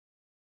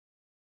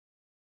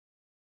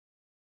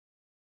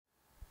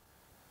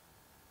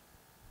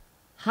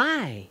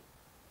Hi.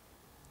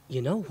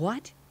 You know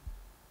what?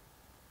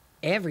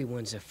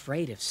 Everyone's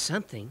afraid of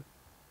something,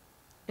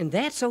 and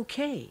that's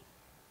okay.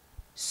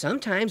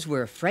 Sometimes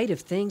we're afraid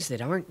of things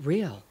that aren't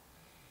real,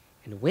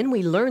 and when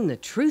we learn the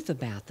truth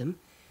about them,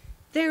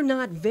 they're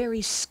not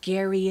very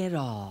scary at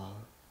all.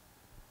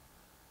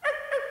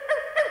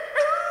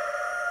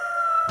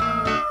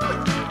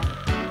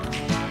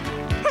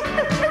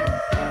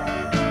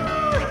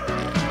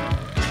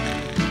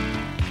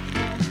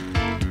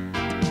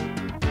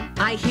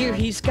 I hear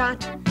he's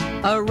got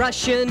a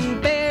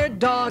Russian bear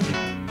dog,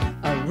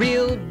 a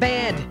real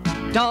bad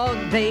dog,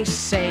 they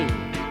say.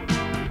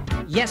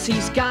 Yes,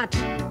 he's got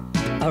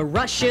a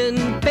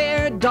Russian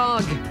bear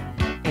dog,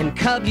 and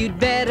cub, you'd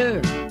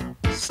better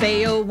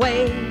stay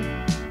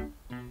away.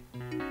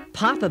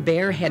 Papa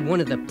Bear had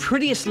one of the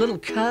prettiest little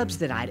cubs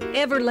that I'd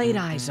ever laid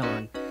eyes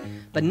on,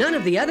 but none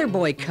of the other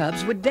boy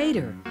cubs would date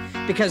her,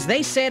 because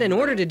they said in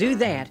order to do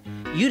that,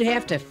 you'd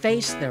have to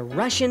face the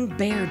Russian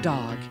bear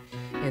dog,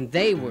 and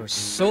they were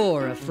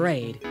sore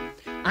afraid.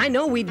 I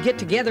know we'd get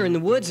together in the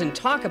woods and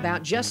talk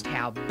about just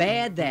how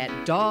bad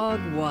that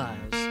dog was.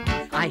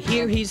 I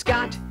hear he's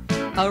got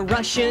a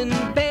Russian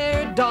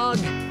bear dog,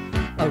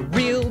 a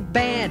real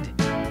bad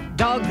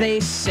dog,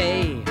 they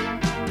say.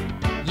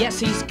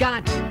 Yes, he's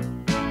got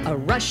a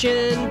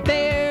Russian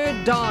bear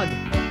dog,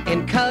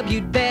 and cub,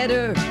 you'd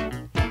better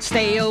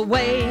stay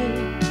away.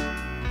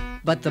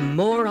 But the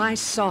more I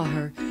saw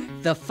her,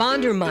 the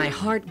fonder my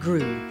heart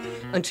grew,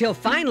 until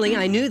finally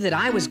I knew that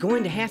I was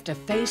going to have to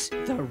face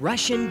the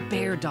Russian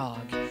bear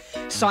dog.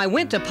 So I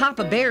went to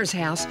Papa Bear's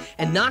house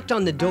and knocked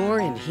on the door,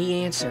 and he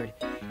answered.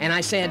 And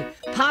I said,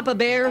 "Papa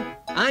Bear,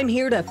 I'm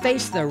here to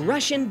face the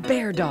Russian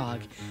bear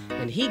dog."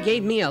 And he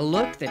gave me a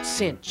look that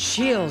sent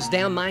chills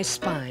down my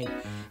spine.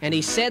 And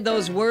he said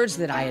those words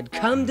that I had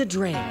come to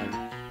dread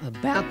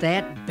about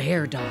that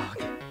bear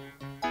dog.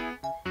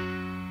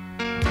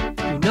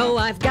 You know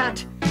I've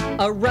got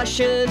a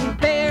Russian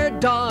bear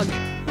dog,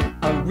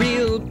 a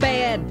real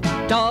bad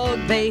dog,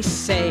 they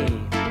say.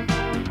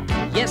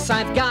 Yes,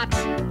 I've got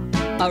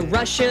a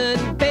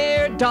Russian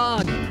bear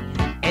dog,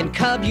 and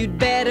cub, you'd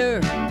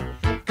better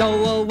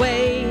go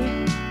away.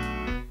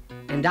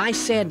 And I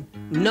said,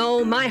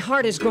 "No, my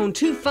heart has grown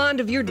too fond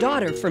of your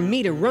daughter for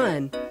me to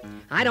run.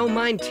 I don't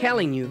mind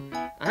telling you,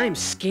 I'm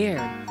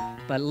scared,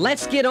 but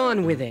let's get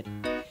on with it."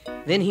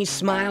 Then he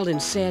smiled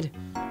and said,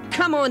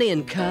 "Come on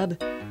in,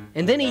 cub."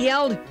 And then he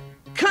yelled,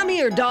 "Come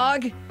here,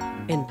 dog."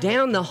 And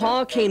down the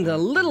hall came the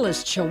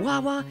littlest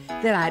chihuahua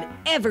that I'd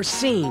ever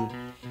seen.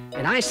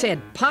 And I said,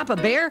 "Papa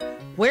Bear,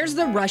 where's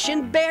the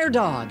Russian bear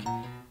dog?"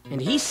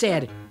 And he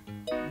said,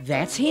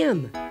 "That's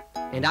him."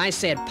 And I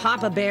said,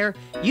 "Papa Bear,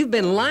 you've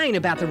been lying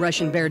about the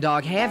Russian bear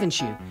dog, haven't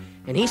you?"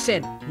 And he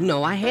said,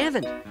 "No, I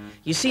haven't.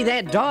 You see,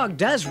 that dog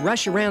does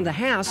rush around the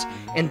house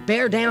and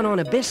bear down on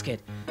a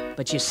biscuit.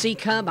 But you see,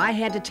 cub, I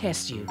had to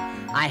test you.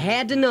 I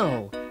had to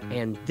know,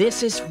 and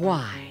this is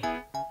why.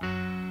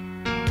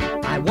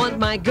 I want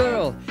my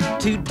girl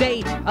to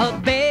date a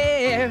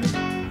bear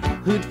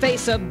who'd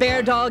face a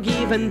bear dog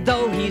even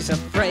though he's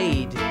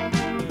afraid.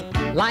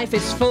 Life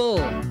is full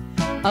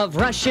of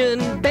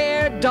Russian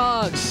bear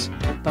dogs,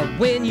 but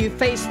when you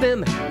face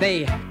them,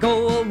 they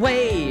go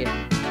away.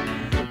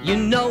 You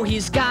know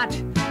he's got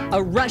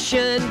a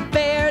Russian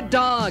bear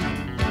dog,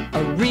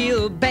 a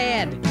real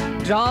bad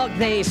dog,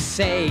 they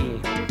say.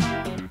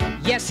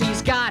 Yes,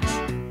 he's got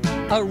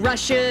a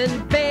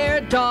Russian bear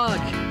dog,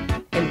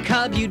 and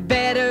cub, you'd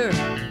better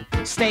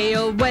stay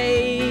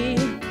away.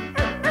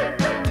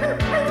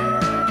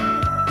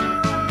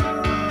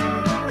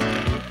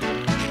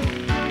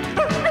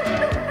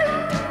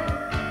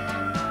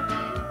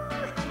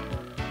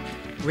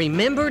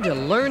 Remember to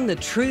learn the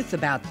truth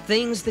about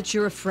things that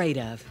you're afraid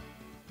of.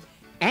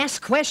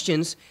 Ask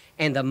questions,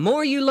 and the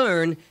more you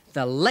learn,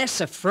 the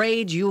less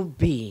afraid you'll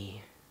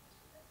be.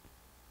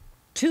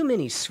 Too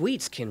many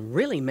sweets can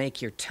really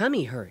make your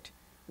tummy hurt,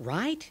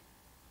 right?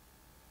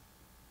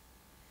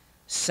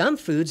 Some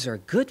foods are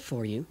good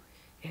for you,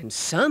 and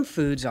some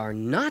foods are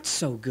not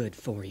so good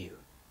for you.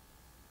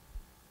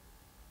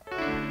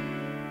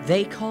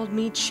 They called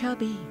me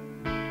chubby.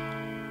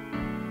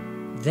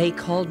 They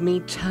called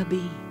me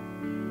tubby.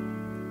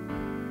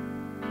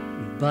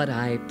 But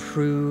I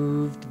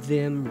proved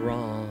them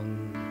wrong.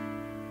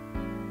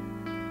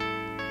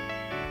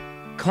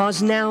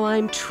 'Cause now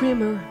I'm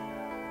trimmer,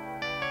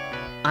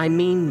 I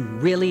mean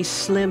really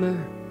slimmer,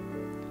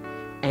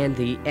 and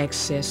the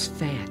excess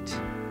fat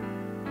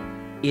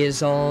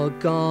is all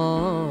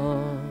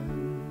gone.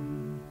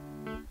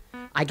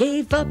 I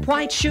gave up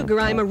white sugar,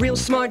 I'm a real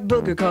smart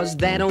booger, 'cause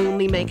that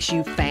only makes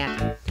you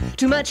fat.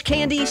 Too much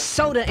candy,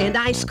 soda, and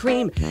ice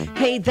cream,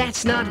 hey,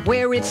 that's not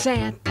where it's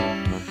at.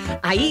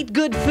 I eat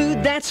good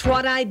food, that's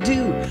what I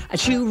do. I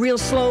chew real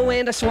slow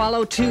and I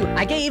swallow too.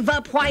 I gave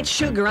up white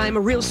sugar, I'm a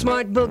real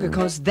smart booger,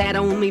 'cause that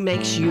only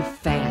makes you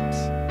fat.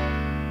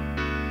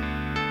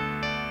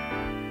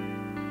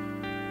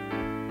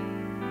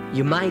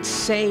 You might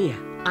say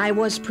I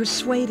was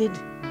persuaded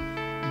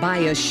by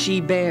a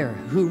she-bear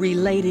who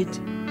related,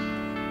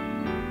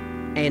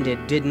 and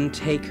it didn't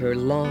take her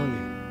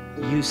long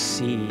you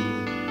see.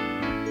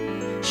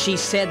 She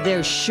said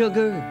there's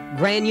sugar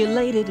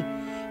granulated,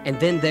 and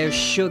then there's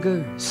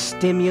sugar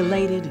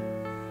stimulated.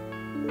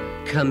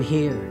 Come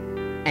here,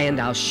 and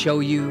I'll show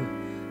you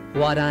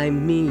what I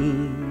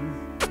mean.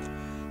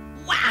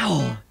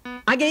 Wow!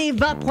 I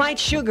gave up white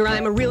sugar,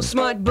 I'm a real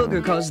smart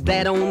booger, 'cause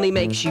that only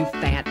makes you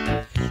fat.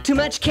 Too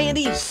much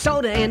candy,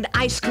 soda, and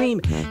ice cream,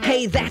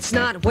 hey, that's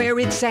not where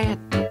it's at.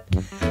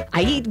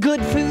 I eat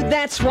good food,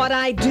 that's what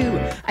I do.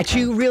 I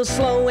chew real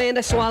slow and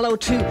I swallow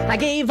too. I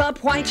gave up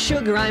white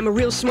sugar, I'm a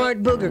real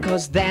smart booger,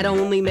 'cause that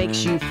only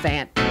makes you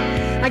fat.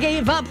 I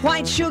gave up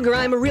white sugar,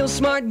 I'm a real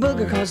smart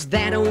booger, 'cause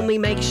that only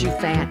makes you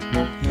fat.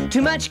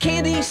 Too much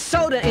candy,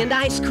 soda, and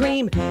ice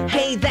cream,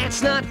 hey,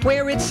 that's not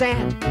where it's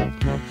at.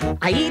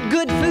 I eat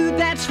good food,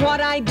 that's what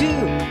I do.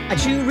 I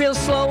chew real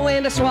slow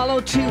and I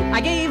swallow too.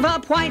 I gave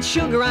up white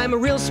sugar, I'm a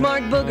real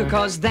smart booger,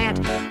 'cause that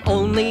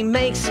only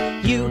makes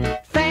you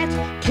fat,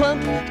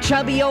 plump,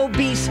 chubby,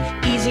 obese,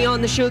 easy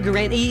on the sugar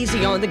and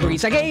easy on the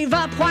grease. I gave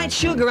up white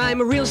sugar,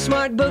 I'm a real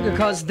smart booger,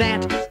 'cause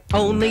that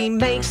only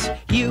makes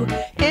you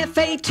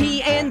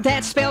F-A-T, and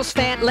that spells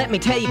fat. Let me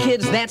tell you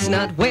kids, that's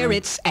not where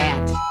it's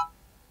at.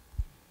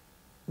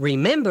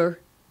 Remember,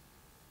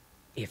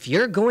 if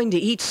you're going to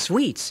eat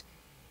sweets,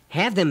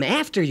 have them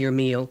after your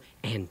meal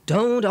and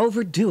don't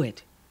overdo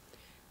it.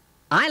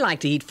 I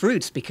like to eat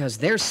fruits because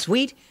they're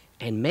sweet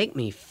and make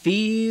me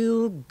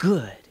feel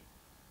good.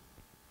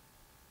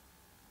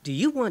 Do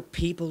you want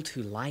people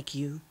to like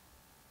you?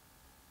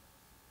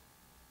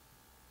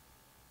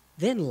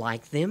 Then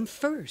like them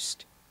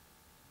first.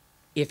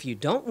 If you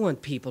don't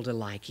want people to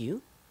like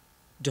you,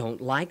 don't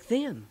like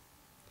them.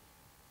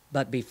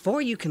 But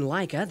before you can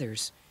like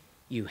others,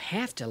 you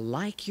have to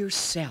like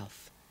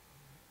yourself.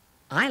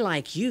 I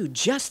like you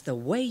just the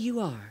way you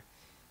are,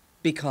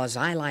 because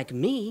I like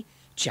me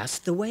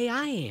just the way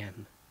I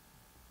am.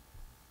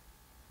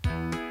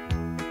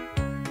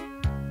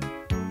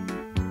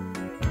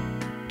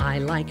 I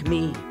like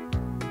me,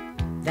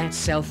 that's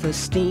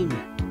self-esteem.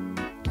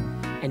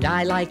 And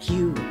I like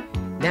you,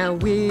 now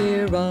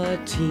we're a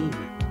team.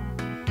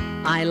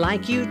 I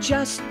like you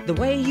just the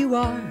way you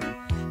are.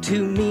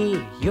 To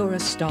me, you're a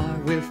star,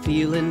 we're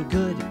feeling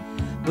good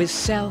with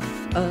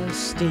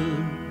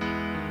self-esteem.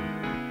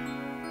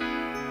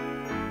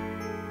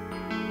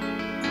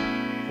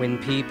 When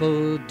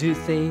people do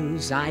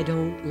things I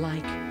don't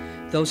like,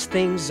 those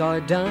things are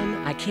done,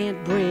 I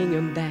can't bring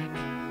them back.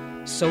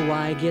 So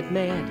I get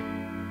mad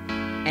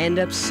and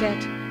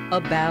upset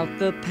about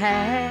the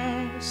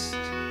past.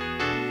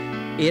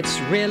 It's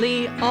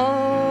really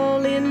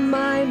all in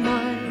my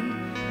mind,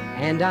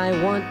 and I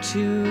want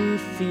to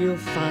feel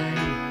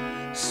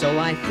fine. So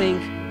I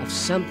think of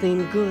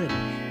something good,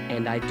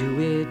 and I do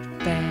it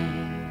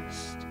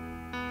fast.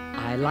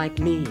 I like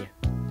me,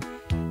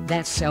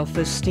 that's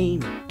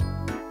self-esteem.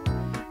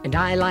 And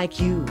I like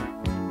you,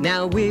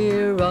 now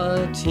we're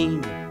a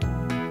team.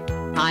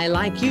 I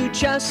like you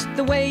just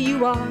the way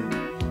you are.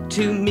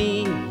 To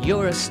me,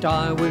 you're a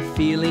star, we're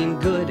feeling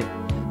good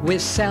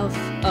with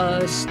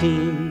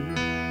self-esteem.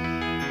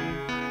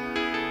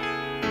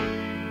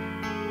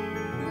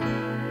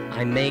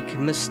 I make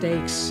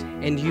mistakes,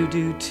 and you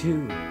do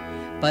too.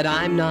 But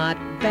I'm not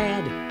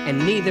bad,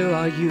 and neither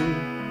are you.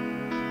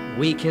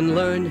 We can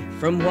learn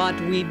from what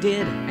we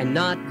did and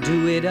not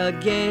do it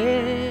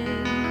again.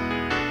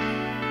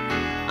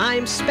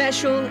 I'm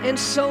special and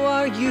so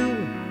are you.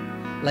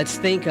 Let's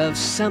think of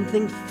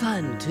something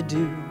fun to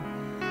do.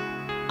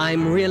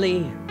 I'm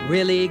really,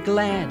 really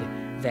glad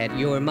that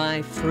you're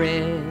my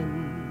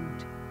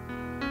friend.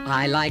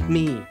 I like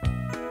me,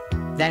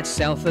 that's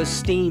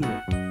self-esteem.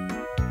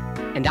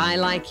 And I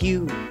like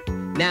you,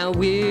 now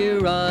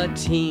we're a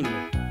team.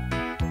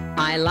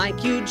 I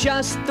like you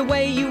just the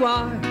way you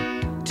are.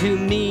 To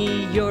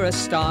me, you're a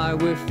star,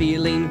 we're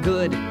feeling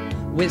good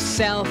with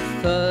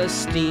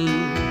self-esteem.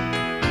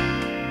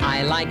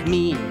 I like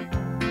me,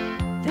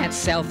 that's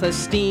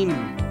self-esteem.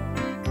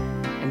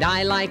 And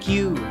I like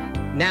you,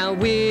 now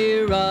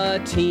we're a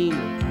team.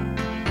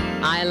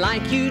 I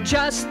like you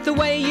just the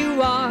way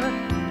you are.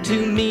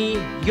 To me,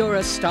 you're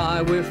a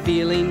star, we're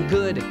feeling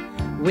good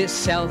with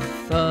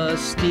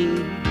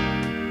self-esteem.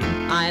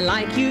 I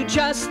like you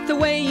just the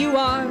way you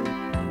are.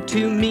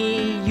 To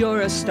me,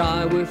 you're a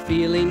star, we're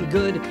feeling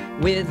good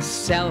with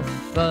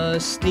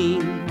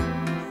self-esteem.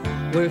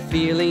 We're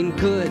feeling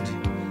good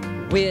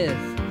with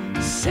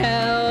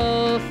self-esteem.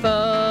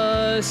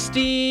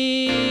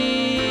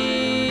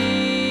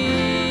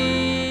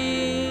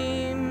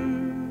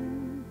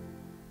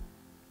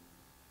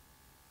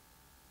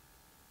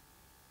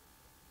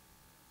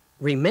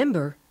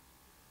 Remember,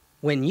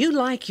 when you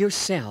like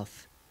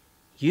yourself,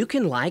 you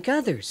can like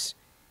others,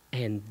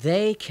 and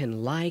they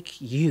can like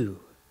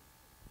you.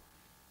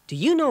 Do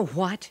you know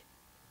what?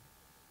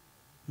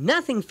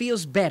 Nothing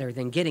feels better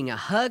than getting a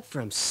hug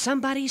from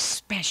somebody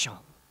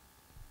special.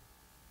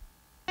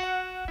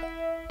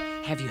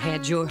 Have you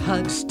had your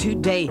hugs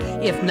today?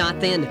 If not,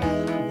 then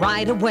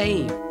right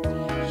away.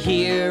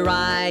 Here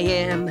I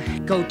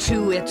am, go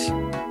to it.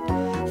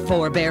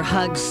 4 bear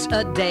hugs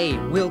a day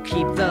will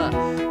keep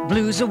the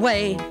blues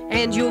away,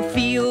 and you'll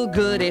feel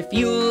good if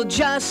you'll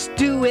just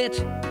do it.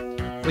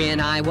 When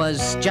I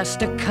was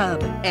just a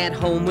cub at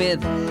home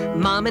with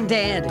Mom and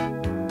Dad,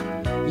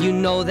 you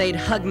know they'd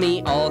hug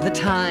me all the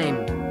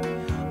time.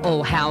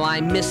 Oh, how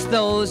I miss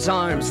those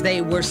arms, they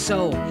were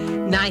so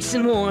nice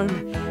and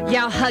warm.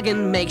 Yeah,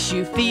 hugging makes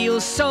you feel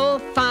so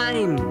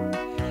fine.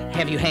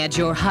 Have you had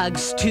your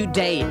hugs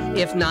today?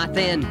 If not,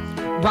 then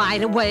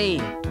right away.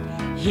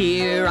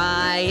 Here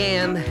I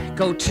am,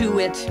 go to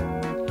it.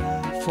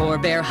 4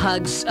 bear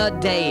hugs a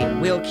day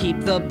will keep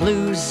the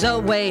blues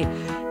away,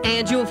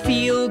 and you'll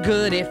feel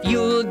good if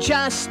you'll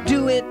just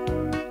do it.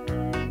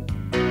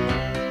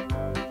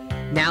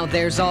 Now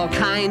there's all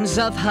kinds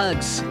of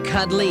hugs,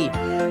 cuddly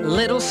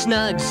little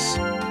snugs.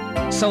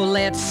 So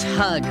let's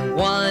hug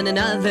one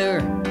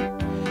another,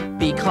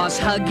 because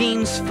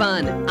hugging's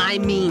fun. I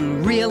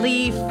mean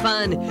really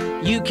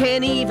fun. You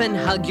can even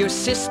hug your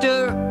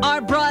sister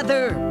or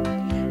brother.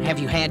 Have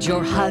you had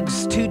your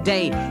hugs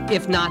today?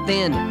 If not,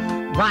 then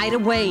right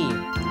away.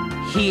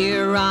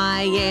 Here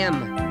I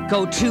am,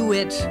 go to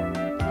it.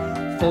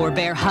 4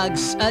 bear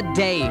hugs a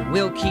day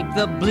will keep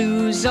the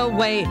blues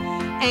away,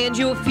 and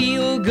you'll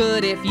feel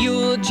good if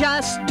you'll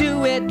just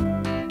do it.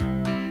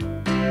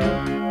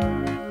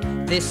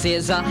 This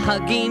is a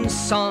hugging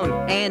song,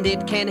 and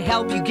it can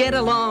help you get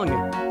along.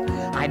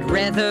 I'd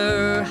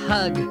rather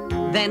hug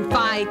than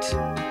fight,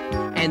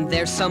 and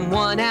there's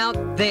someone out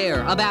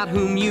there about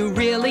whom you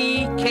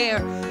really care,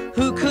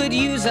 who could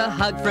use a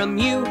hug from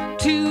you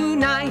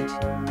tonight.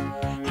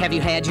 Have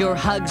you had your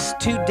hugs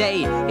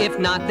today? If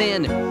not,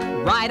 then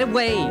right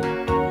away.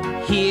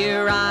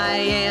 Here I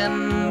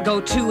am,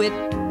 go to it.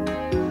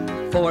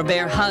 4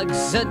 bear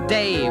hugs a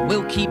day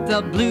will keep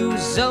the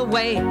blues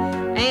away,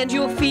 and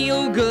you'll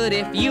feel good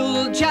if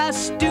you'll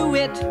just do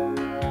it.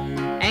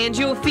 And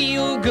you'll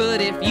feel good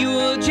if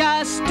you'll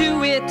just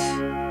do it.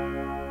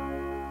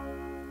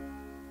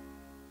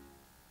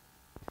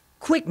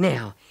 Quick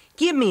now,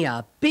 give me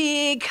a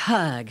big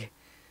hug.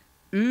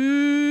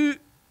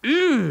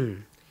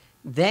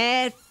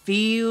 That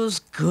feels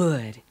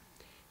good.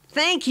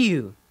 Thank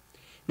you.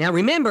 Now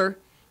remember,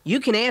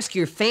 you can ask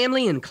your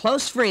family and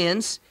close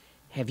friends,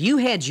 have you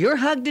had your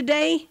hug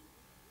today?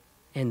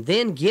 And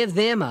then give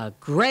them a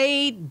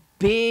great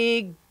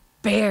big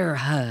bear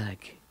hug.